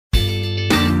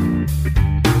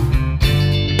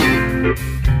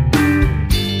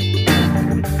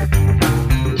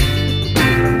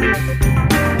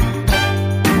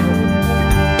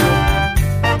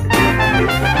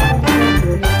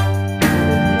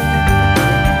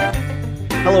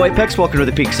Hello, Apex. Welcome to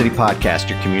the Peak City Podcast,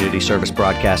 your community service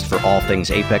broadcast for all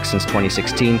things Apex since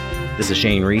 2016. This is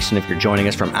Shane Reese, and if you're joining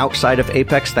us from outside of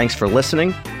Apex, thanks for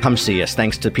listening. Come see us.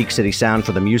 Thanks to Peak City Sound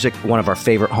for the music, one of our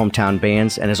favorite hometown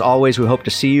bands. And as always, we hope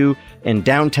to see you in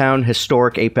downtown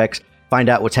historic Apex. Find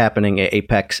out what's happening at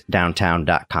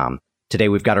apexdowntown.com. Today,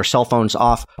 we've got our cell phones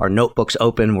off, our notebooks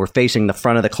open. We're facing the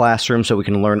front of the classroom so we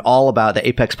can learn all about the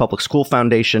Apex Public School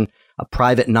Foundation, a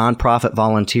private nonprofit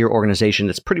volunteer organization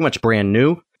that's pretty much brand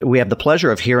new. We have the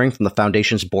pleasure of hearing from the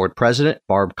foundation's board president,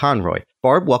 Barb Conroy.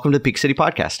 Barb, welcome to the Peak City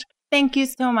Podcast. Thank you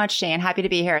so much, Shane. Happy to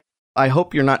be here. I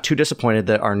hope you're not too disappointed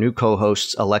that our new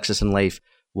co-hosts, Alexis and Leif,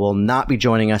 will not be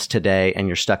joining us today, and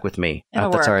you're stuck with me.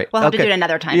 It'll That's work. all right. We'll have to do it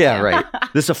another time. Yeah, too. right.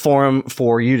 This is a forum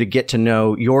for you to get to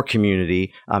know your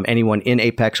community, anyone in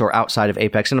Apex or outside of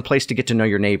Apex, and a place to get to know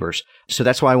your neighbors. So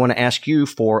that's why I want to ask you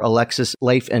for Alexis,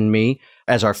 Leif, and me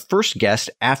as our first guest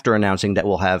after announcing that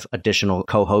we'll have additional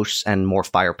co-hosts and more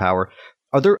firepower.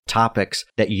 Are there topics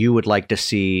that you would like to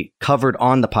see covered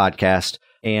on the podcast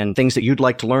and things that you'd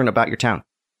like to learn about your town?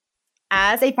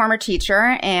 As a former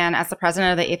teacher and as the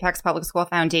president of the Apex Public School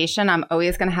Foundation, I'm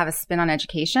always going to have a spin on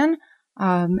education.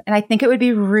 And I think it would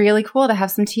be really cool to have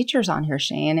some teachers on here,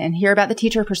 Shane, and hear about the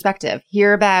teacher perspective,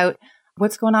 hear about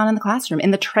what's going on in the classroom,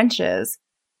 in the trenches.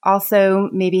 Also,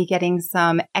 maybe getting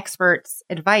some experts'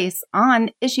 advice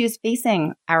on issues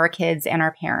facing our kids and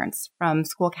our parents from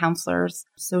school counselors,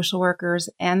 social workers,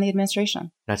 and the administration.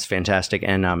 That's fantastic.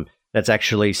 And that's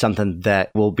actually something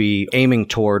that we'll be aiming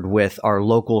toward with our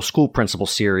local school principal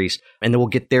series. And then we'll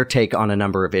get their take on a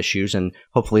number of issues. And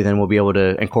hopefully then we'll be able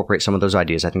to incorporate some of those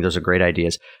ideas. I think those are great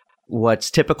ideas. What's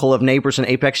typical of neighbors in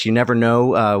Apex, you never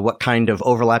know what kind of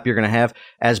overlap you're going to have.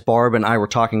 As Barb and I were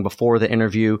talking before the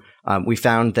interview, we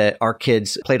found that our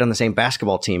kids played on the same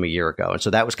basketball team a year ago. And so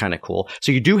that was kind of cool.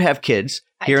 So you do have kids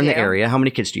here in the area. How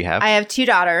many kids do you have? I have 2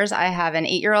 daughters. I have an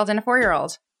 8-year-old and a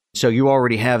 4-year-old. So you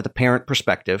already have the parent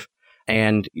perspective.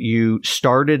 And you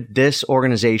started this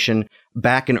organization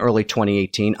back in early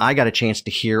 2018. I got a chance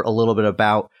to hear a little bit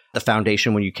about the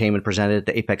foundation when you came and presented at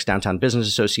the Apex Downtown Business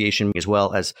Association, as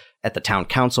well as at the town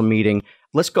council meeting.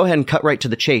 Let's go ahead and cut right to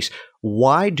the chase.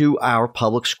 Why do our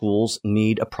public schools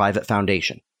need a private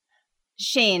foundation?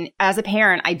 Shane, as a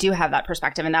parent, I do have that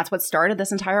perspective, and that's what started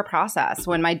this entire process.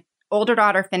 When my older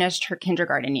daughter finished her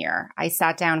kindergarten year, I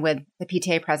sat down with the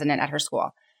PTA president at her school.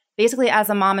 Basically, as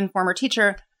a mom and former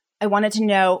teacher, I wanted to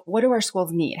know, what do our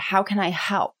schools need? How can I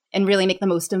help and really make the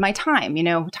most of my time? You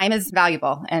know, time is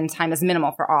valuable and time is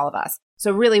minimal for all of us.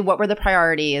 So really, what were the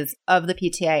priorities of the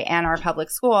PTA and our public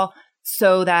school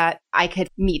so that I could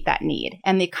meet that need?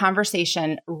 And the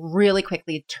conversation really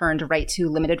quickly turned right to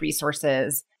limited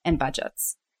resources and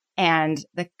budgets. And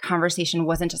the conversation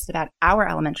wasn't just about our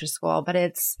elementary school, but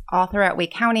it's all throughout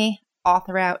Wake County, all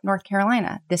throughout North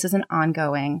Carolina. This is an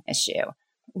ongoing issue.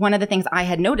 One of the things I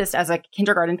had noticed as a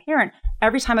kindergarten parent,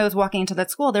 every time I was walking into that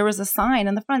school, there was a sign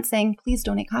in the front saying, please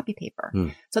donate copy paper.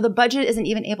 So the budget isn't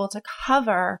even able to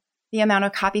cover the amount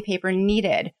of copy paper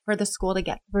needed for the school to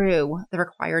get through the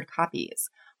required copies.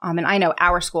 And I know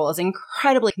our school is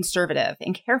incredibly conservative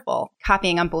and careful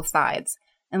copying on both sides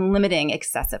and limiting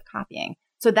excessive copying.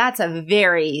 So that's a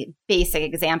very basic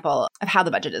example of how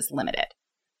the budget is limited.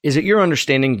 Is it your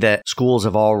understanding that schools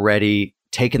have already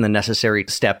taken the necessary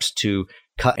steps to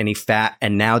cut any fat,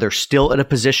 and now they're still at a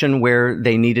position where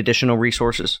they need additional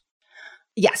resources?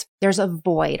 Yes, there's a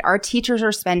void. Our teachers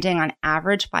are spending on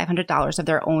average $500 of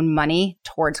their own money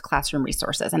towards classroom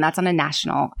resources, and that's on a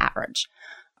national average.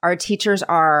 Our teachers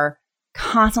are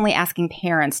constantly asking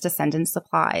parents to send in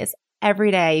supplies,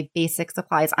 everyday basic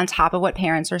supplies on top of what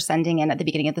parents are sending in at the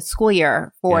beginning of the school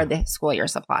year for the school year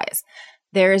supplies.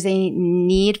 There is a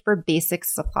need for basic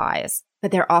supplies,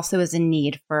 but there also is a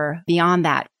need for beyond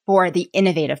that, for the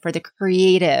innovative, for the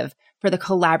creative, for the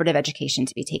collaborative education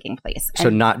to be taking place. So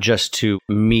not just to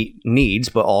meet needs,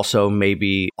 but also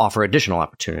maybe offer additional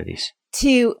opportunities.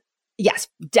 Yes,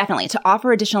 definitely. To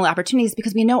offer additional opportunities,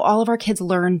 because we know all of our kids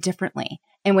learn differently.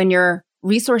 And when your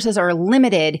resources are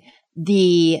limited,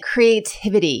 the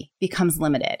creativity becomes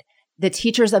limited. The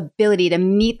teacher's ability to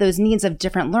meet those needs of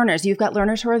different learners. You've got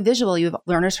learners who are visual. You have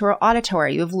learners who are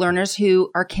auditory. You have learners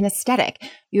who are kinesthetic.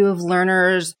 You have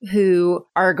learners who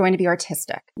are going to be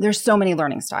artistic. There's so many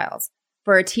learning styles.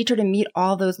 For a teacher to meet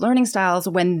all those learning styles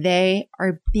when they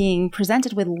are being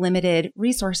presented with limited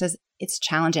resources, it's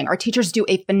challenging. Our teachers do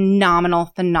a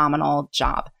phenomenal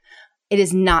job. It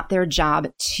is not their job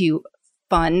to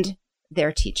fund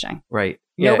their teaching. Right.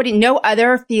 No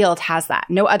other field has that.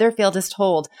 No other field is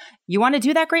told, you want to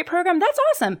do that great program? That's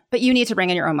awesome. But you need to bring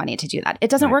in your own money to do that. It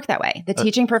doesn't work that way. The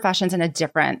teaching profession's in a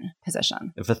different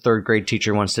position. If a third grade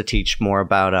teacher wants to teach more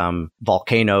about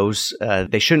volcanoes,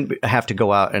 they shouldn't have to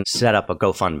go out and set up a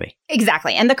GoFundMe.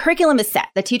 Exactly. And the curriculum is set.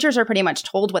 The teachers are pretty much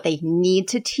told what they need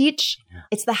to teach.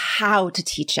 It's the how to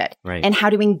teach it and how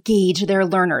to engage their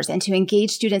learners and to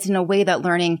engage students in a way that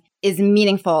learning is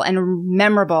meaningful and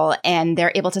memorable and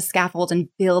they're able to scaffold and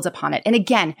build upon it. And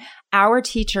again, our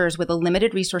teachers with the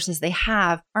limited resources they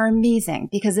have are amazing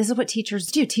because this is what teachers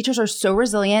do. Teachers are so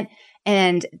resilient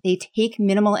and they take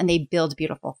minimal and they build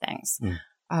beautiful things.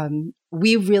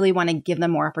 We really want to give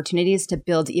them more opportunities to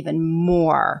build even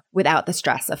more without the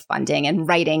stress of funding and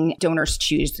writing donors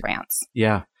choose grants.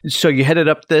 Yeah. So you headed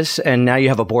up this and now you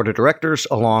have a board of directors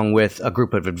along with a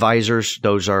group of advisors.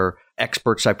 Those are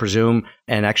experts, I presume.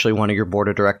 And actually one of your board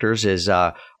of directors is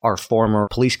our former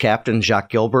police captain, Jacques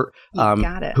Gilbert,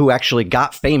 who actually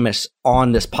got famous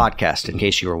on this podcast, in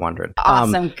case you were wondering.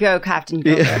 Awesome. Go, Captain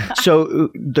Gilbert. So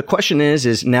the question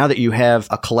is now that you have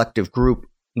a collective group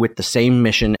with the same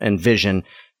mission and vision,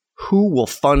 who will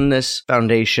fund this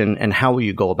foundation and how will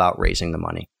you go about raising the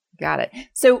money? Got it.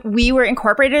 So we were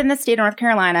incorporated in the state of North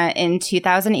Carolina in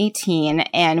 2018,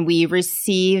 and we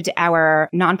received our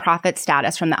nonprofit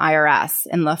status from the IRS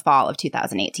in the fall of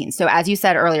 2018. So as you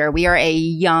said earlier, we are a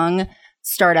young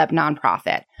startup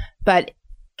nonprofit. But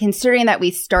considering that we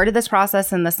started this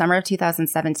process in the summer of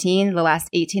 2017, the last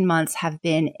 18 months have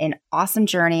been an awesome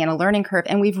journey and a learning curve.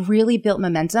 And we've really built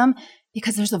momentum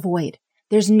because there's a void.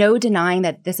 There's no denying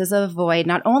that this is a void,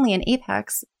 not only in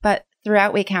Apex, but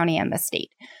throughout Wake County and the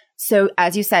state. So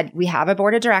as you said, we have a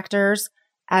board of directors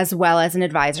as well as an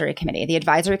advisory committee. The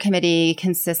advisory committee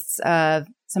consists of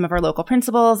some of our local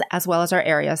principals as well as our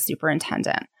area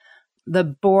superintendent. The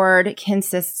board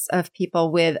consists of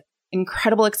people with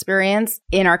incredible experience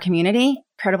in our community,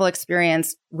 incredible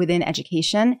experience within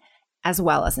education, as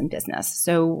well as in business.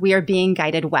 So we are being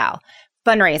guided well.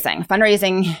 Fundraising.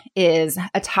 Fundraising is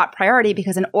a top priority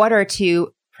because in order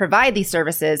to provide these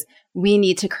services, we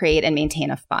need to create and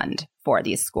maintain a fund for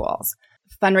these schools.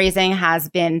 Fundraising has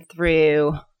been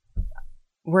through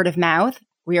word of mouth.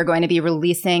 We are going to be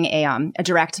releasing a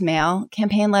direct mail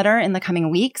campaign letter in the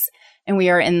coming weeks, and we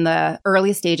are in the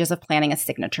early stages of planning a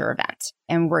signature event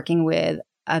and working with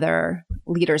other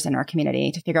leaders in our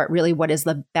community to figure out really what is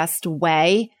the best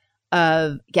way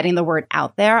of getting the word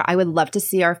out there. I would love to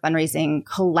see our fundraising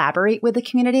collaborate with the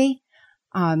community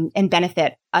and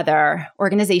benefit other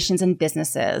organizations and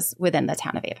businesses within the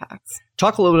town of Apex.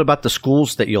 Talk a little bit about the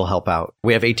schools that you'll help out.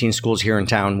 We have 18 schools here in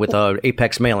town with an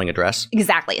Apex mailing address.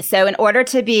 Exactly. So in order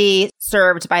to be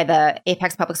served by the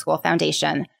Apex Public School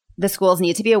Foundation, the schools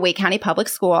need to be a Wake County public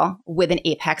school with an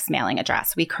Apex mailing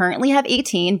address. We currently have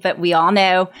 18, but we all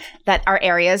know that our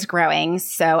area is growing.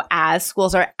 So as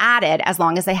schools are added, as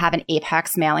long as they have an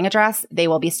Apex mailing address, they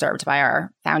will be served by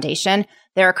our foundation.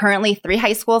 There are currently 3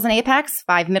 high schools in Apex,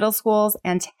 5 middle schools,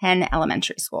 and 10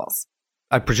 elementary schools.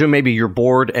 I presume maybe your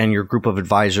board and your group of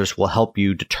advisors will help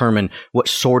you determine what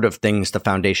sort of things the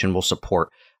foundation will support.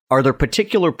 Are there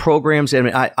particular programs? I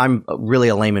mean, I'm really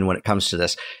a layman when it comes to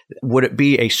this. Would it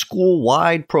be a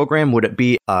school-wide program? Would it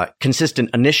be a consistent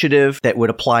initiative that would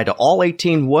apply to all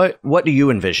 18? What do you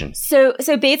envision? So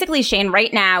basically, Shane,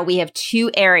 right now we have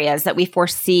 2 areas that we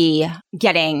foresee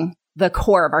getting the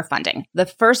core of our funding. The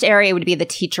first area would be the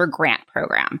teacher grant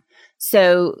program.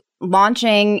 So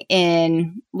launching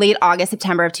in late August,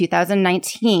 September of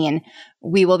 2019,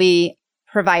 we will be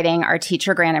providing our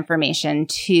teacher grant information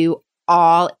to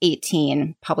all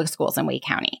 18 public schools in Wake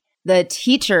County. The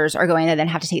teachers are going to then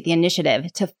have to take the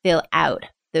initiative to fill out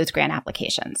those grant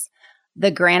applications.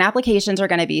 The grant applications are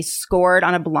going to be scored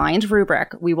on a blind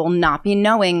rubric. We will not be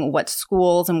knowing what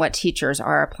schools and what teachers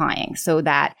are applying, so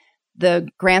that the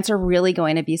grants are really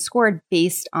going to be scored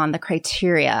based on the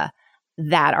criteria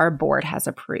that our board has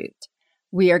approved.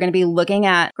 We are going to be looking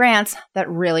at grants that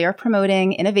really are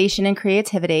promoting innovation and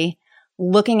creativity,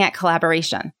 looking at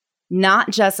collaboration.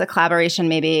 Not just a collaboration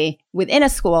maybe within a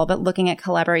school, but looking at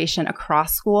collaboration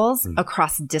across schools,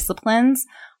 across disciplines,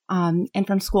 and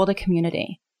from school to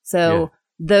community. So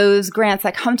those grants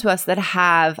that come to us that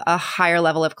have a higher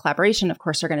level of collaboration, of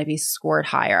course, are going to be scored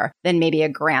higher than maybe a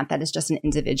grant that is just an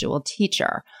individual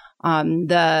teacher.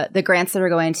 The grants that are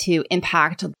going to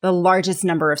impact the largest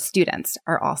number of students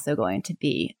are also going to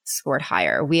be scored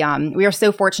higher. We are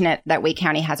so fortunate that Wake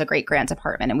County has a great grant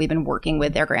department, and we've been working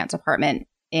with their grant department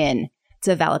in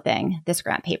developing this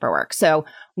grant paperwork. So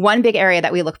one big area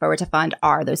that we look forward to fund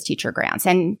are those teacher grants.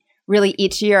 And really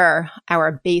each year,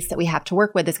 our base that we have to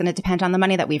work with is going to depend on the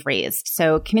money that we've raised.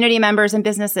 So community members and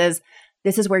businesses,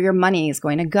 this is where your money is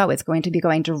going to go. It's going to be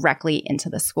going directly into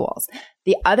the schools.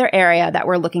 The other area that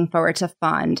we're looking forward to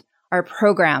fund are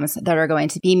programs that are going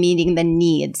to be meeting the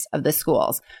needs of the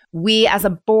schools. We as a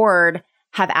board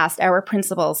have asked our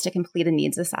principals to complete a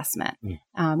needs assessment.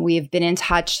 We've been in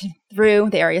touch through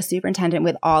the area superintendent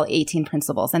with all 18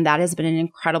 principals, and that has been an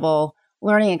incredible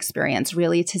learning experience,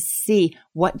 really, to see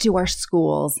what do our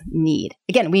schools need.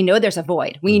 Again, we know there's a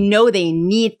void. We know they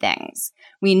need things.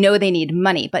 We know they need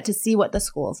money, but to see what the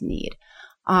schools need.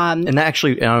 And that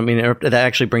actually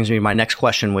brings me to my next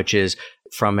question, which is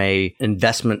from a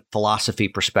investment philosophy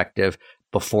perspective.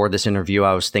 Before this interview,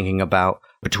 I was thinking about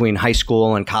between high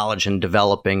school and college and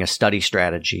developing a study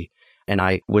strategy. And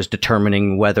I was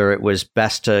determining whether it was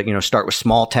best to, start with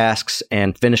small tasks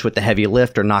and finish with the heavy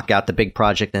lift, or knock out the big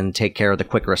project and take care of the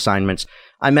quicker assignments.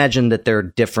 I imagine that there are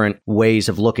different ways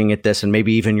of looking at this, and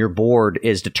maybe even your board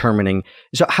is determining.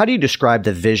 So how do you describe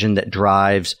the vision that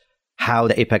drives how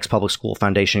the Apex Public School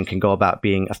Foundation can go about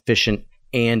being efficient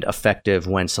and effective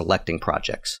when selecting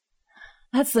projects?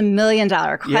 That's $1 million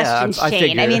question,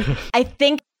 Shane. I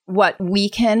think what we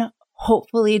can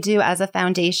hopefully do as a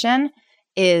foundation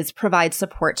is provide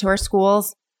support to our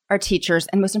schools, our teachers,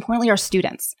 and most importantly, our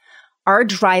students. Our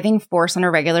driving force on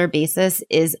a regular basis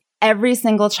is every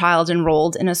single child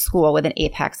enrolled in a school with an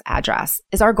Apex address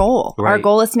is our goal. Right. Our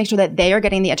goal is to make sure that they are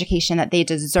getting the education that they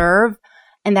deserve,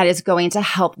 and that is going to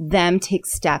help them take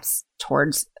steps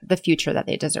towards the future that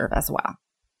they deserve as well.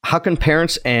 How can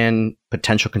parents and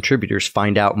potential contributors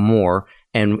find out more?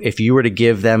 And if you were to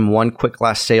give them one quick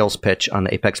last sales pitch on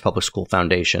the Apex Public School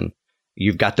Foundation,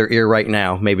 you've got their ear right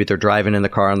now. Maybe they're driving in the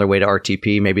car on their way to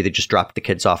RTP. Maybe they just dropped the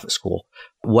kids off at school.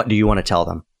 What do you want to tell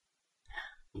them?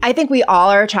 I think we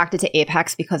all are attracted to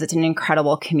Apex because it's an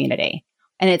incredible community.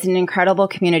 And it's an incredible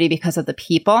community because of the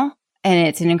people. And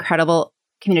it's an incredible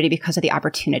community because of the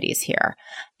opportunities here.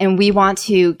 And we want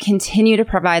to continue to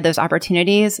provide those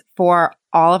opportunities for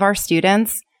all of our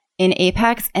students in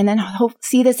Apex, and then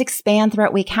see this expand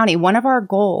throughout Wake County. One of our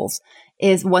goals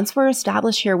is, once we're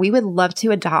established here, we would love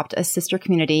to adopt a sister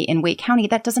community in Wake County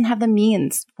that doesn't have the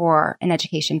means for an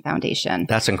education foundation.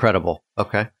 That's incredible.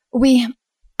 Okay.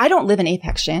 I don't live in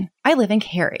Apex, Shane. I live in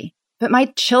Cary. But my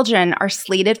children are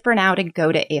slated for now to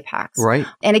go to Apex. Right.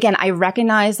 And again, I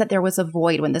recognize that there was a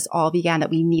void when this all began,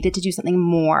 that we needed to do something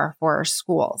more for our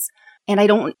schools. And I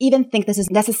don't even think this is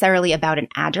necessarily about an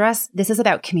address. This is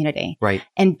about community. Right.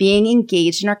 And being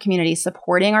engaged in our community,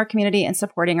 supporting our community and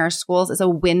supporting our schools is a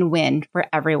win-win for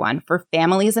everyone, for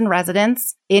families and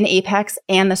residents in Apex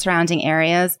and the surrounding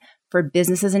areas, for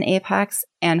businesses in Apex,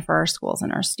 and for our schools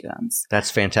and our students. That's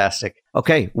fantastic.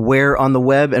 Okay, where on the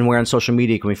web and where on social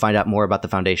media can we find out more about the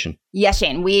foundation? Yes,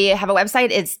 Shane. We have a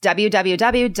website. It's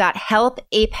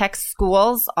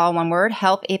www.helpapexschools, all one word,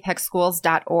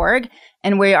 helpapexschools.org.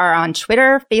 And we are on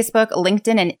Twitter, Facebook,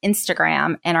 LinkedIn, and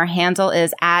Instagram. And our handle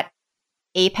is at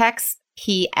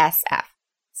ApexPSF.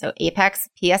 So Apex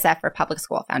PSF for Public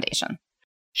School Foundation.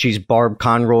 She's Barb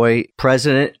Conroy,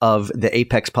 president of the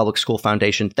Apex Public School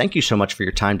Foundation. Thank you so much for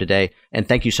your time today, and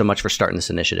thank you so much for starting this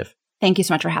initiative. Thank you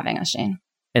so much for having us, Shane.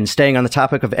 And staying on the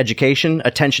topic of education,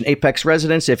 attention Apex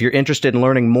residents, if you're interested in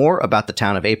learning more about the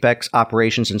town of Apex,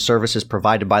 operations and services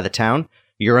provided by the town,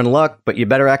 you're in luck, but you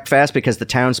better act fast because the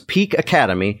town's Peak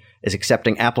Academy is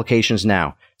accepting applications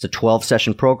now. It's a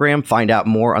 12-session program. Find out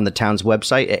more on the town's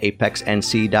website at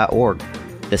apexnc.org.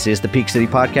 This is the Peak City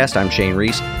Podcast. I'm Shane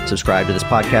Reese. Subscribe to this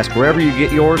podcast wherever you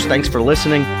get yours. Thanks for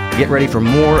listening. Get ready for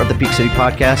more of the Peak City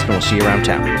Podcast, and we'll see you around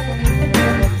town.